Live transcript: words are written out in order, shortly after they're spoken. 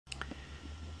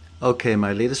Okay,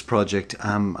 my latest project,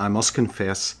 I must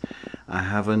confess, I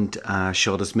haven't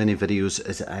shot as many videos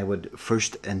as I would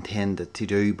first intended to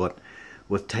do, but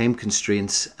with time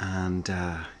constraints and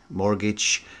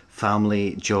mortgage,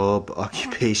 family, job,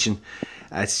 occupation,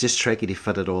 it's just tricky to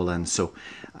fit it all in. So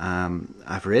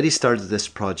I've already started this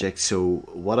project, so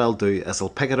what I'll do is I'll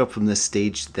pick it up from this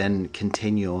stage, then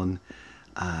continue on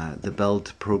the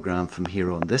build program from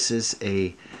here on. This is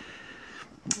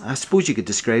I suppose you could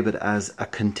describe it as a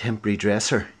contemporary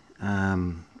dresser.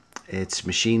 It's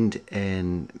machined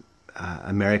in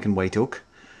American white oak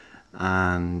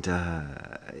and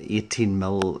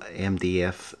 18mm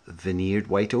MDF veneered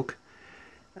white oak.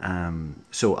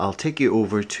 So I'll take you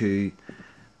over to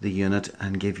the unit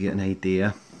and give you an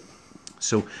idea.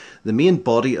 So the main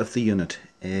body of the unit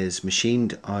is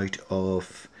machined out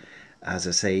of, as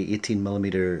I say,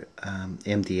 18mm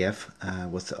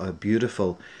MDF with a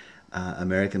beautiful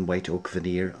American white oak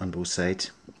veneer on both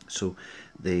sides. So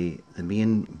the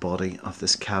main body of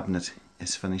this cabinet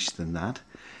is finished in that.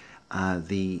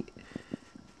 The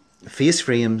face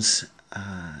frames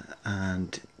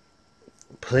and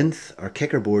plinth or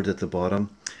kicker board at the bottom,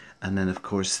 and then of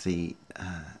course the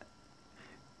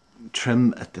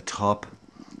trim at the top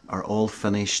are all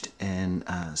finished in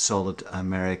solid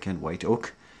American white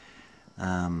oak.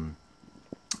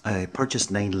 I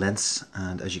purchased 9 lengths,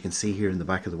 and as you can see here in the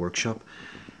back of the workshop,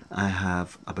 I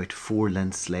have about 4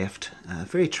 lengths left.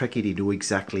 Very tricky to know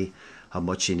exactly how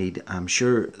much you need. I'm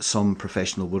sure some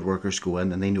professional woodworkers go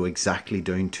in and they know exactly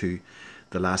down to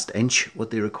the last inch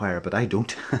what they require, but I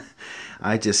don't.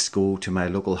 I just go to my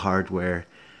local hardware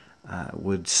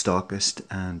wood stockist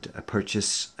and I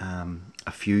purchase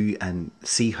a few and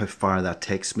see how far that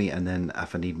takes me, and then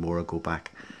if I need more I'll go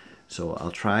back. So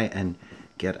I'll try and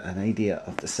get an idea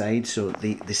of the side. So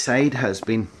the side has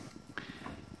been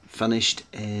finished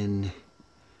in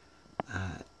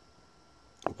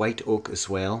white oak as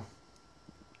well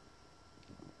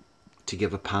to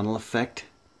give a panel effect.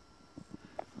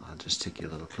 I'll just take you a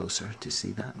little closer to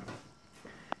see that.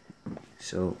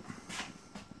 So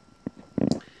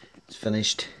it's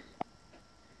finished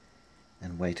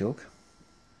in white oak.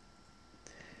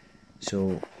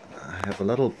 So I have a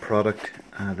little product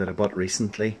that I bought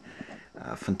recently.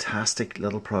 A fantastic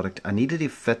little product. I needed to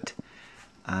fit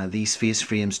these face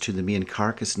frames to the main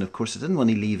carcass, and of course I didn't want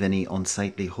to leave any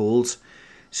unsightly holes,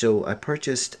 so I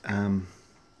purchased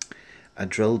a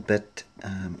drill bit.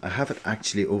 I have it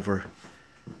actually over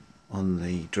on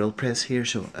the drill press here.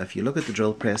 So if you look at the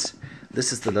drill press,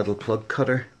 this is the little plug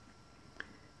cutter.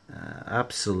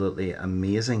 Absolutely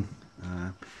amazing.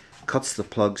 Cuts the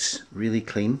plugs really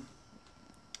clean.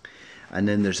 And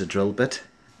then there's a drill bit.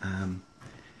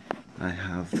 I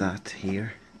have that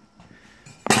here,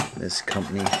 this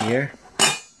company here.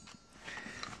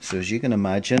 So as you can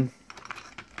imagine,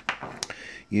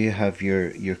 you have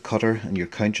your cutter and your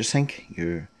countersink,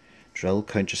 your drill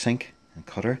countersink and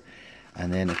cutter,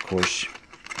 and then of course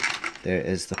there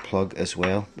is the plug as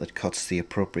well that cuts the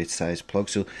appropriate size plug.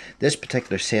 So this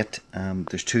particular set,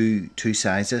 there's two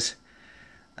sizes.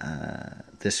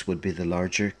 This would be the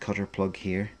larger cutter plug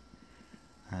here,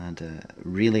 and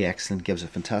really excellent, gives a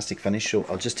fantastic finish. So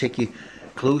I'll just take you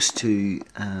close to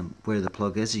where the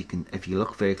plug is. You can, if you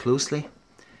look very closely,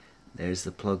 there's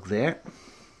the plug there,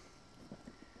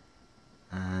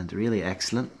 and really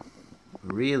excellent,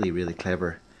 really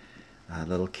clever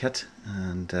little kit.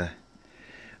 And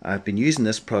I've been using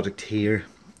this product here.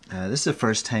 This is the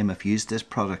first time I've used this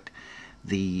product,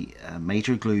 the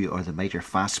miter glue or the miter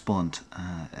fast bond,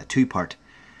 a 2-part.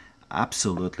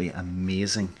 Absolutely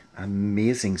amazing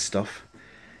stuff.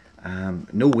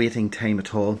 No waiting time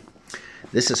at all.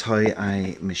 This is how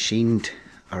I machined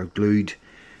or glued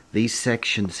these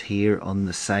sections here on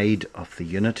the side of the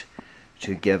unit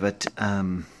to give it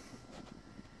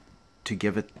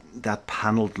that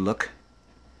panelled look.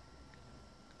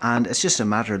 And it's just a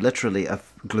matter literally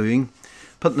of putting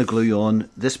the glue on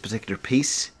this particular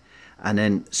piece, and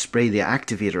then spray the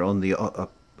activator on the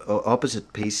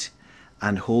opposite piece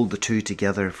and hold the two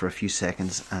together for a few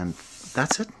seconds, and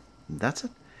that's it.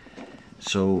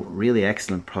 So really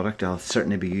excellent product. I'll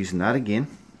certainly be using that again.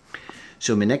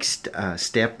 So my next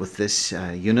step with this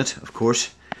unit, of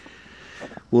course,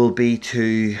 will be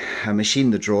to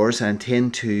machine the drawers. I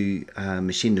intend to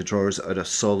machine the drawers out of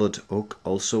solid oak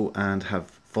also, and have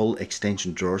full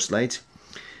extension drawer slides.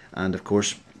 And of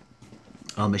course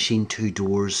I'll machine 2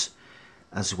 doors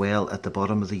as well at the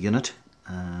bottom of the unit.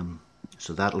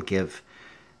 So that'll give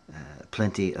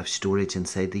plenty of storage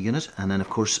inside the unit. And then of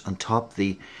course on top,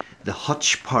 the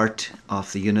hutch part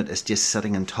of the unit is just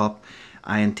sitting on top.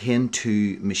 I intend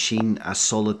to machine a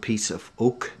solid piece of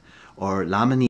oak or laminate